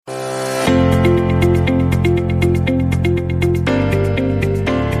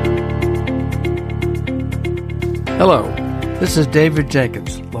Hello, this is David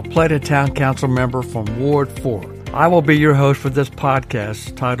Jenkins, La Plata Town Council member from Ward 4. I will be your host for this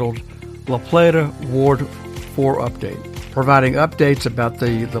podcast titled La Plata Ward 4 Update, providing updates about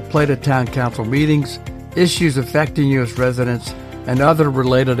the La Plata Town Council meetings, issues affecting you as residents, and other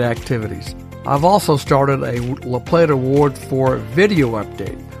related activities. I've also started a La Plata Ward 4 video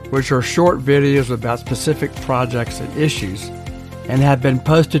update, which are short videos about specific projects and issues, and have been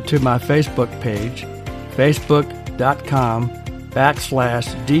posted to my Facebook page,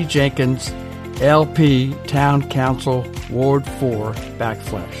 facebook.com/djenkinslp Town Council Ward 4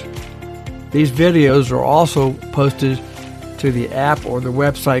 /. These videos are also posted to the app or the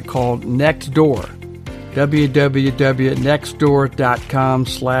website called Nextdoor,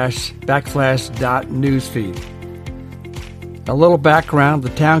 www.nextdoor.com//newsfeed. A little background: the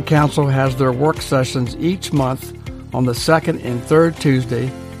Town Council has their work sessions each month on the second and third Tuesday,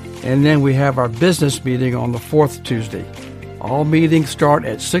 and then we have our business meeting on the fourth Tuesday. All meetings start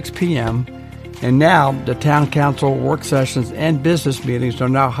at 6 p.m., and now the Town Council work sessions and business meetings are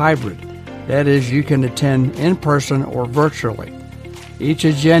now hybrid. That is, you can attend in person or virtually. Each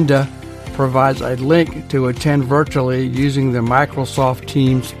agenda provides a link to attend virtually using the Microsoft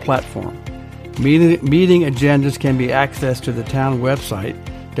Teams platform. Meeting agendas can be accessed to the town website,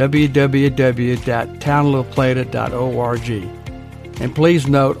 www.townlaplata.org. And please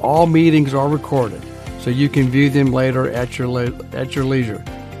note, all meetings are recorded, so you can view them later at your leisure.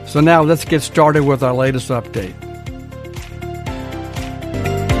 So now let's get started with our latest update.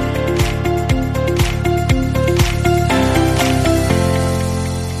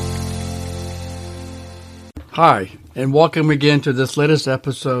 Hi, and welcome again to this latest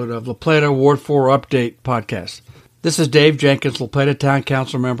episode of La Plata Ward 4 Update podcast. This is Dave Jenkins, La Plata Town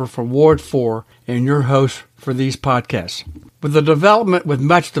Council member from Ward 4, and your host for these podcasts. With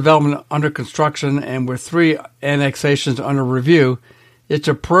much development under construction and with 3 annexations under review, it's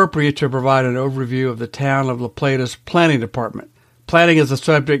appropriate to provide an overview of the town of La Plata's planning department. Planning is a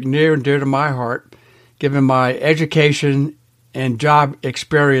subject near and dear to my heart, given my education and job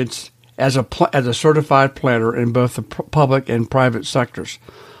experience as a certified planner in both the public and private sectors.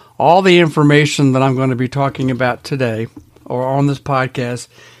 All the information that I'm going to be talking about today or on this podcast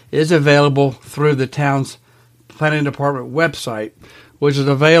is available through the town's planning department website, which is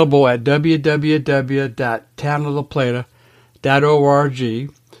available at www.townlaplata.org.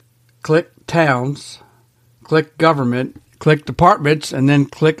 Click Towns, click Government, click Departments, and then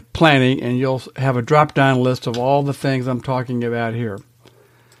click Planning, and you'll have a drop-down list of all the things I'm talking about here.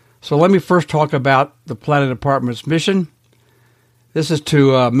 So let me first talk about the planning department's mission. This is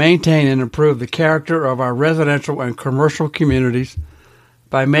to maintain and improve the character of our residential and commercial communities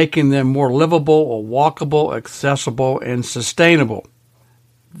by making them more livable or walkable, accessible, and sustainable.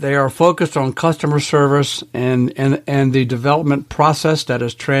 They are focused on customer service and the development process that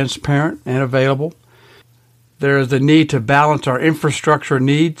is transparent and available. There is a need to balance our infrastructure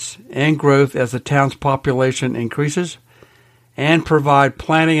needs and growth as the town's population increases, and provide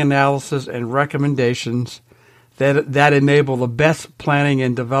planning analysis and recommendations that enable the best planning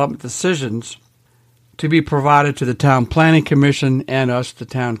and development decisions to be provided to the Town Planning Commission and us, the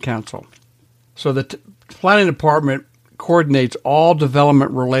Town Council. So the Planning Department coordinates all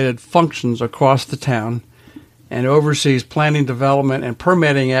development-related functions across the town and oversees planning, development, and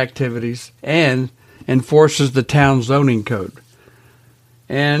permitting activities and enforces the town zoning code.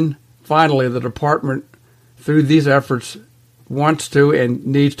 And finally, the department, through these efforts, wants to and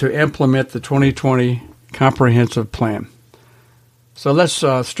needs to implement the 2020 Comprehensive Plan. So let's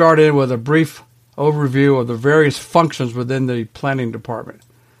start in with a brief overview of the various functions within the planning department.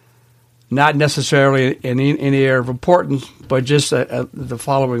 Not necessarily in any area of importance, but just the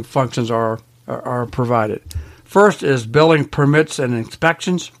following functions are provided. First is building permits and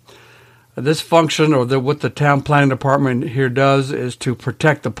inspections. This function, or what the town planning department here does, is to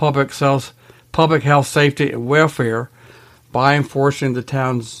protect the public health, safety, and welfare by enforcing the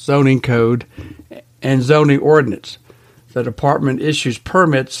town's zoning code and zoning ordinance. The department issues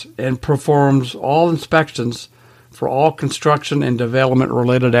permits and performs all inspections for all construction and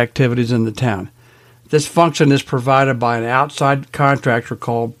development-related activities in the town. This function is provided by an outside contractor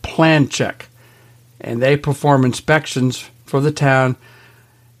called Plan Check, and they perform inspections for the town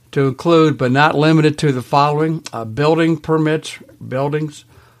to include, but not limited to, the following: building permits, buildings,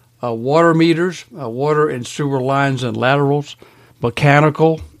 water meters, water and sewer lines and laterals,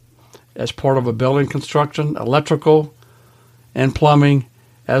 mechanical as part of a building construction, electrical, and plumbing,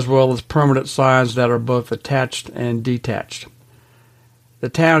 as well as permanent signs that are both attached and detached. The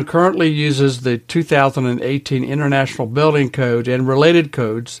town currently uses the 2018 International Building Code and related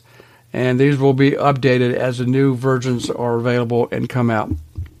codes and these will be updated as the new versions are available and come out.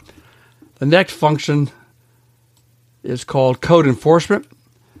 The next function is called code enforcement.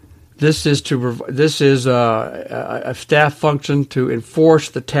 This is a staff function to enforce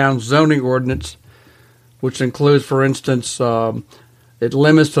the town's zoning ordinance, which includes, for instance, it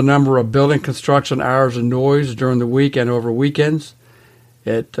limits the number of building construction hours and noise during the week and over weekends.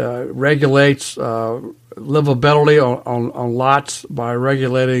 It regulates livability on lots by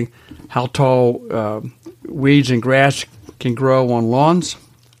regulating how tall weeds and grass can grow on lawns.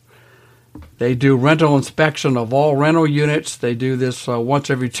 They do rental inspection of all rental units. They do this once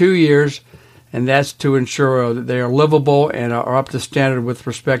every 2 years, and that's to ensure that they are livable and are up to standard with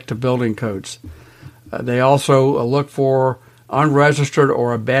respect to building codes. They also look for unregistered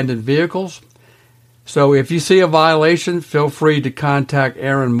or abandoned vehicles. So if you see a violation, feel free to contact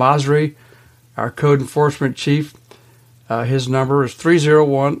Aaron Masri, our code enforcement chief. His number is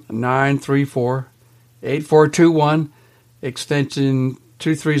 301-934-8421, extension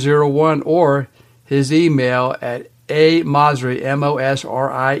 2301, or his email at amasri,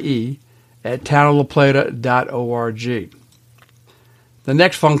 M-O-S-R-I-E, at townoflaplata.org. The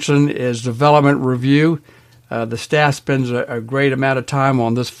next function is development review. The staff spends a great amount of time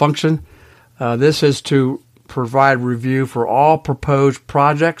on this function. This is to provide review for all proposed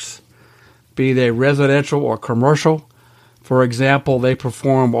projects, be they residential or commercial. For example, they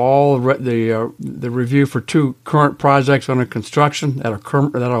perform all the review for 2 current projects under construction that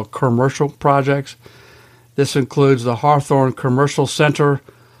are commercial projects. This includes the Hawthorne Commercial Center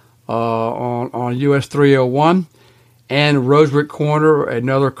on US 301 and Rosewick Corner,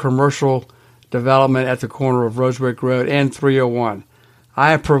 another commercial development at the corner of Rosewick Road and 301.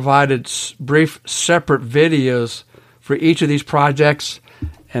 I have provided brief separate videos for each of these projects,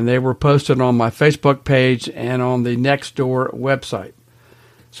 and they were posted on my Facebook page and on the Nextdoor website.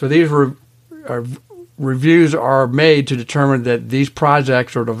 So these reviews are made to determine that these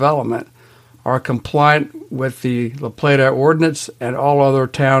projects or development are compliant with the La Plata ordinance and all other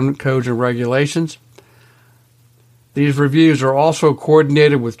town codes and regulations. These reviews are also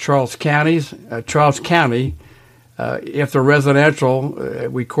coordinated with Charles County. If they're residential,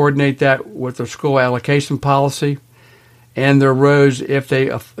 we coordinate that with the school allocation policy, and their roads if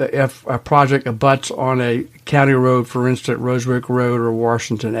a project abuts on a county road, for instance, Rosewick Road or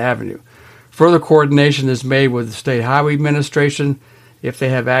Washington Avenue. Further coordination is made with the State Highway Administration if they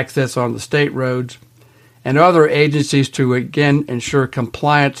have access on the state roads, and other agencies to again ensure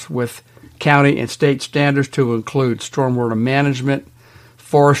compliance with county and state standards to include stormwater management,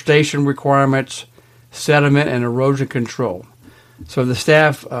 forestation requirements, sediment and erosion control. So the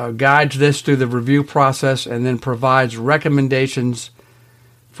staff guides this through the review process and then provides recommendations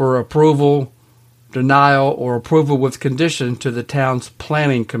for approval, denial, or approval with condition to the town's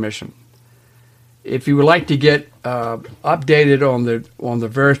planning commission. If you would like to get updated on the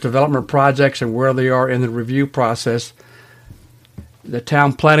various development projects and where they are in the review process, the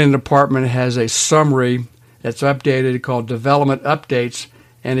town planning department has a summary that's updated called Development Updates,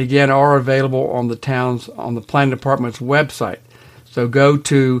 and again are available on the planning department's website. So go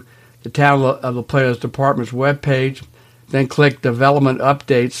to the Town of La Plata's department's webpage, then click Development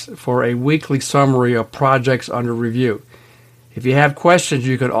Updates for a weekly summary of projects under review. If you have questions,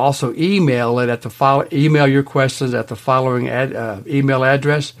 you can also email your questions at the following email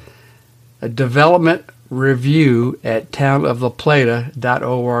address: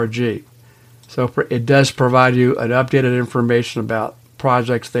 developmentreview@townoflaplata.org. So it does provide you an updated information about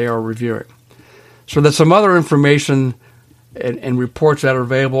projects they are reviewing. So there's some other information and reports that are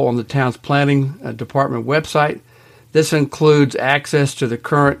available on the town's planning department website. This includes access to the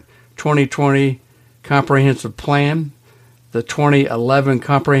current 2020 comprehensive plan, the 2011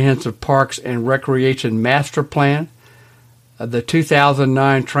 comprehensive parks and recreation master plan, the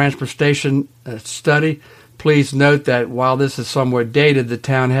 2009 transportation study. Please note that while this is somewhat dated, the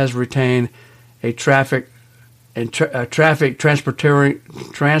town has retained a traffic and transportation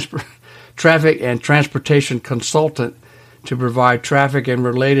consultant to provide traffic and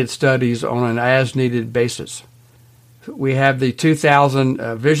related studies on an as-needed basis. We have the 2000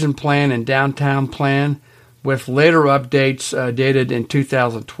 vision plan and downtown plan with later updates dated in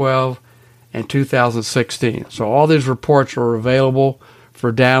 2012 and 2016. So all these reports are available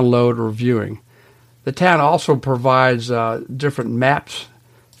for download or viewing. The town also provides different maps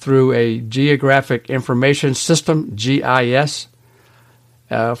through a Geographic Information System, GIS.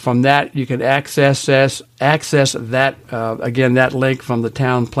 From that, you can access that, again, that link from the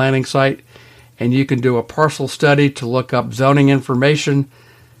town planning site, and you can do a parcel study to look up zoning information,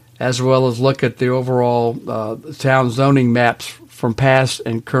 as well as look at the overall town zoning maps from past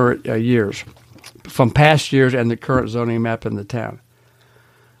and current years, from past years and the current zoning map in the town.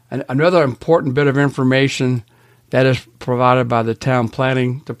 And another important bit of information that is provided by the town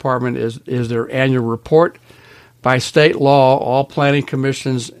planning department is their annual report. By state law, all planning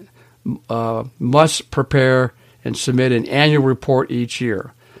commissions must prepare and submit an annual report each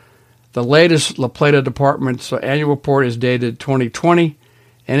year. The latest La Plata Department's annual report is dated 2020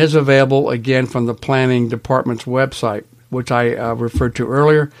 and is available again from the planning department's website, which I referred to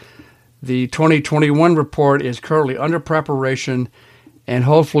earlier. The 2021 report is currently under preparation and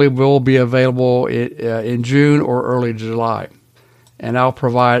hopefully will be available in June or early July. And I'll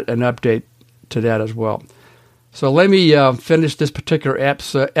provide an update to that as well. So let me finish this particular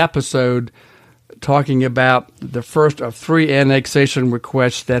episode talking about the first of 3 annexation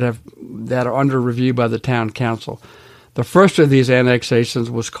requests that are under review by the town council. The first of these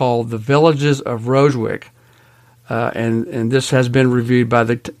annexations was called the Villages of Roswick, and this has been reviewed by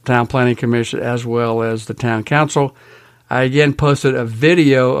the Town Planning Commission as well as the town council. I again posted a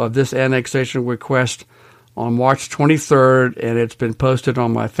video of this annexation request on March 23rd, and it's been posted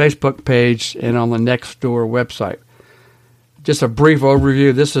on my Facebook page and on the Nextdoor website. Just a brief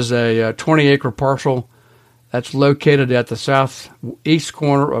overview. This is a 20-acre parcel that's located at the southeast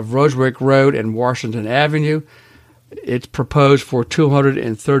corner of Roswick Road and Washington Avenue. It's proposed for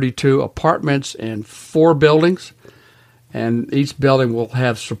 232 apartments and 4 buildings, and each building will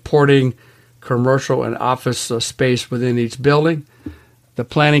have supporting commercial and office space within each building. The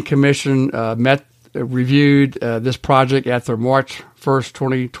Planning Commission reviewed this project at their March 1st,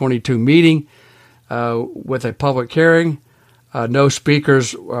 2022 meeting with a public hearing. No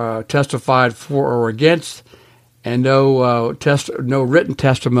speakers testified for or against, and no written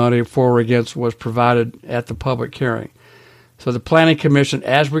testimony for or against was provided at the public hearing. So the Planning Commission,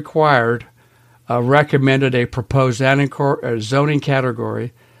 as required, recommended a proposed zoning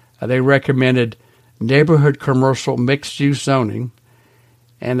category. They recommended neighborhood commercial mixed-use zoning,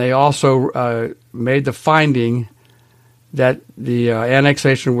 and they also made the finding that the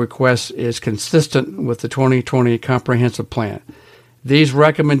annexation request is consistent with the 2020 comprehensive plan. These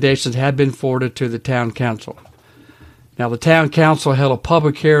recommendations have been forwarded to the town council. Now, the town council held a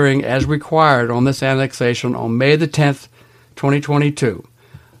public hearing as required on this annexation on May the 10th, 2022.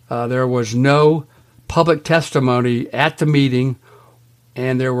 There was no public testimony at the meeting,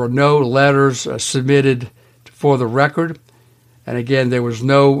 and there were no letters submitted for the record. And again, there was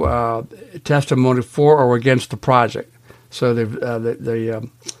no testimony for or against the project. So the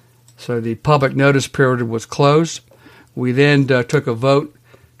public notice period was closed. We then took a vote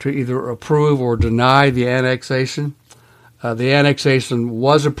to either approve or deny the annexation. The annexation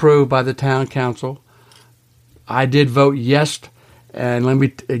was approved by the town council. I did vote yes, and let me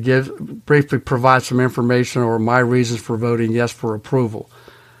briefly provide some information or my reasons for voting yes for approval.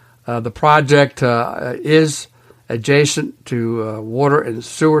 The project is adjacent to water and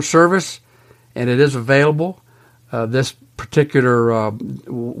sewer service, and it is available. This particular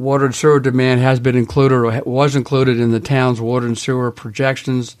water and sewer demand has been included or was included in the town's water and sewer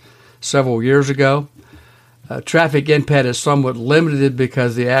projections several years ago. Traffic impact is somewhat limited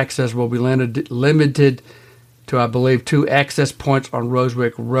because the access will be limited to, I believe, 2 access points on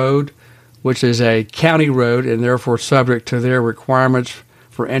Roswick Road, which is a county road and therefore subject to their requirements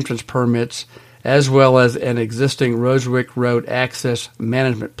for entrance permits, as well as an existing Roswick Road access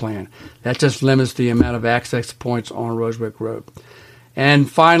management plan. That just limits the amount of access points on Roswick Road.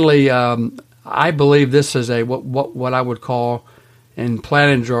 And finally, I believe this is a what I would call in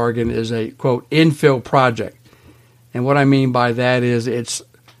planning jargon is a, quote, infill project. And what I mean by that is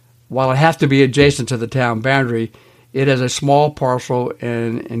while it has to be adjacent to the town boundary, it is a small parcel,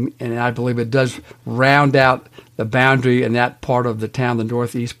 and I believe it does round out the boundary in that part of the town, the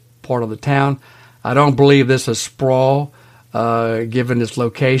northeast part of the town. I don't believe this is sprawl, given its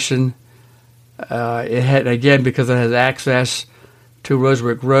location. It had, again, because it has access to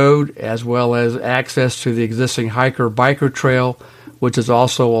Roswick Road as well as access to the existing hiker-biker trail, which is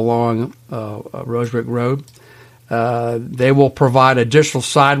also along Roswick Road. They will provide additional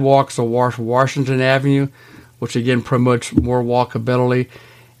sidewalks along Washington Avenue, which again promotes more walkability.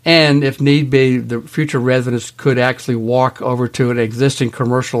 And if need be, the future residents could actually walk over to an existing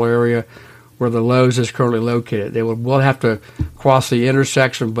commercial area where the Lowe's is currently located. They will have to cross the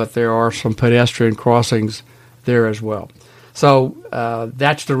intersection, but there are some pedestrian crossings there as well. So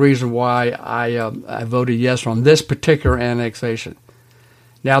that's the reason why I voted yes on this particular annexation.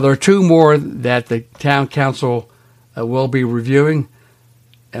 Now, there are 2 more that the town council will be reviewing,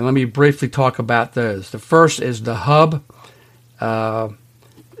 and let me briefly talk about those. The first is the hub.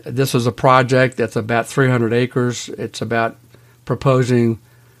 This is a project that's about 300 acres. It's about proposing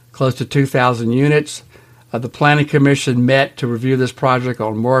close to 2,000 units. The Planning Commission met to review this project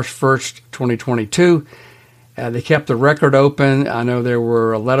on March 1st, 2022. They kept the record open. I know there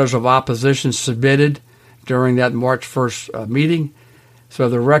were letters of opposition submitted during that March 1st meeting. So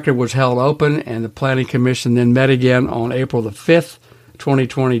the record was held open, and the Planning Commission then met again on April the 5th,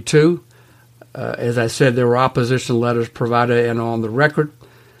 2022. As I said, there were opposition letters provided and on the record.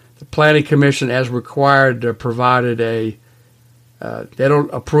 The Planning Commission, as required, provided they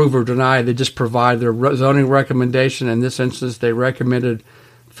don't approve or deny, they just provide their zoning recommendation. In this instance, they recommended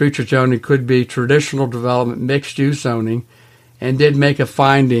future zoning could be traditional development, mixed-use zoning, and did make a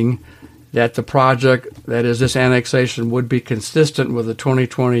finding that the project, that is this annexation, would be consistent with the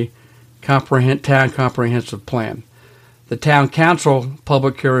 2020 Town Comprehensive Plan. The Town Council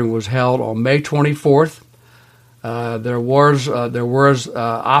public hearing was held on May 24th. There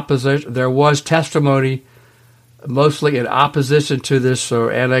was testimony mostly in opposition to this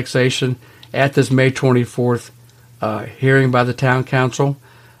annexation at this May 24th hearing by the Town Council.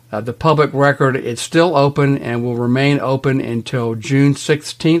 The public record is still open and will remain open until June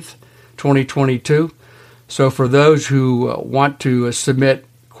 16th, 2022. So for those who want to submit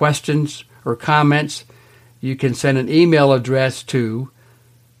questions or comments, you can send an email to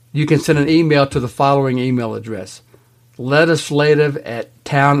the following email address: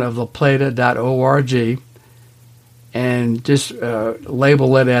 legislative@townoflaplata.org, and just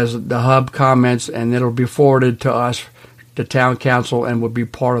label it as the Hub comments, and it'll be forwarded to us, the Town Council, and will be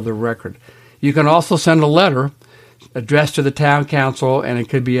part of the record. You can also send a letter addressed to the Town Council, and it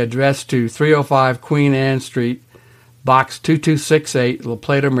could be addressed to 305 Queen Anne Street, Box 2268, La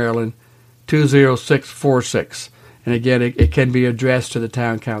Plata, Maryland, 20646. And again, it can be addressed to the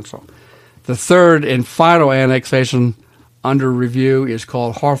Town Council. The third and final annexation under review is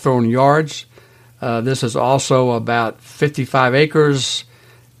called Hawthorne Yards. This is also about 55 acres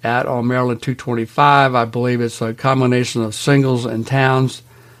on Maryland 225. I believe it's a combination of singles and towns.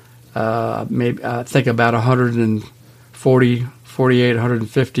 Maybe I think about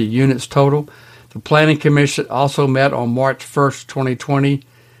 150 units total. The Planning Commission also met on March 1st, 2020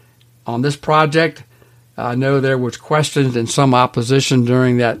 on this project. I know there was questions and some opposition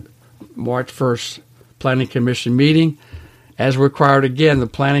during that March 1st Planning Commission meeting. As required again, the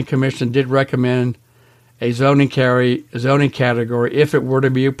Planning Commission did recommend a zoning category if it were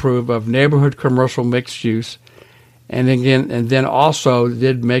to be approved of neighborhood commercial mixed use, and then also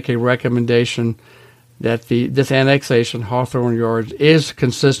did make a recommendation that this annexation, Hawthorne Yards, is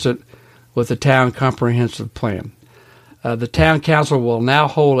consistent with the Town Comprehensive Plan. The Town Council will now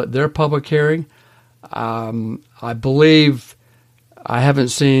hold their public hearing. I believe, I haven't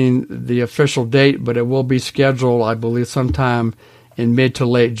seen the official date, but it will be scheduled, I believe, sometime in mid to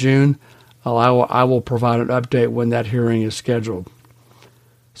late June. I will provide an update when that hearing is scheduled.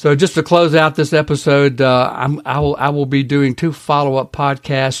 So just to close out this episode, I will be doing 2 follow-up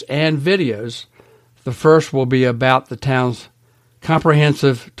podcasts and videos. The first will be about the town's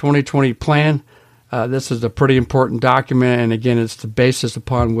comprehensive 2020 plan. This is a pretty important document, and again, it's the basis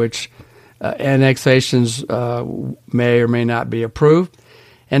upon which annexations may or may not be approved.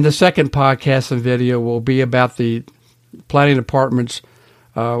 And the second podcast and video will be about the Planning Department's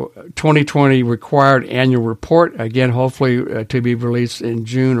 2020 required annual report, again, hopefully to be released in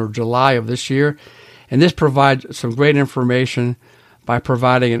June or July of this year. And this provides some great information by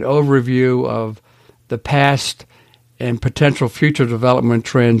providing an overview of the past and potential future development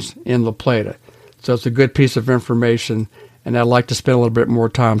trends in La Plata. So it's a good piece of information, and I'd like to spend a little bit more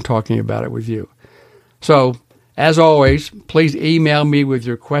time talking about it with you. So, as always, please email me with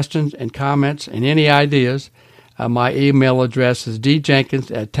your questions and comments and any ideas. My email address is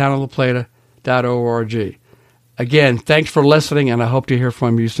djenkins@townoflaplata.org. Again, thanks for listening, and I hope to hear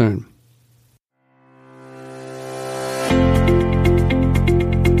from you soon.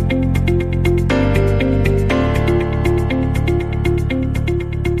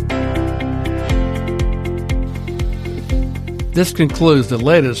 This concludes the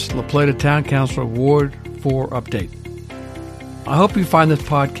latest La Plata Town Council Ward 4 update. I hope you find this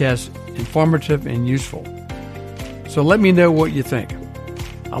podcast informative and useful. So let me know what you think.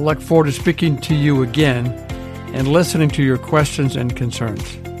 I look forward to speaking to you again and listening to your questions and concerns.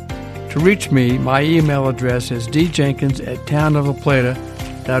 To reach me, my email address is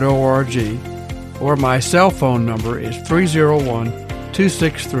djenkins@townoflaplata.org, or my cell phone number is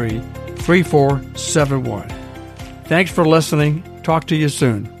 301-263-3471. Thanks for listening. Talk to you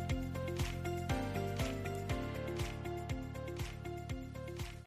soon.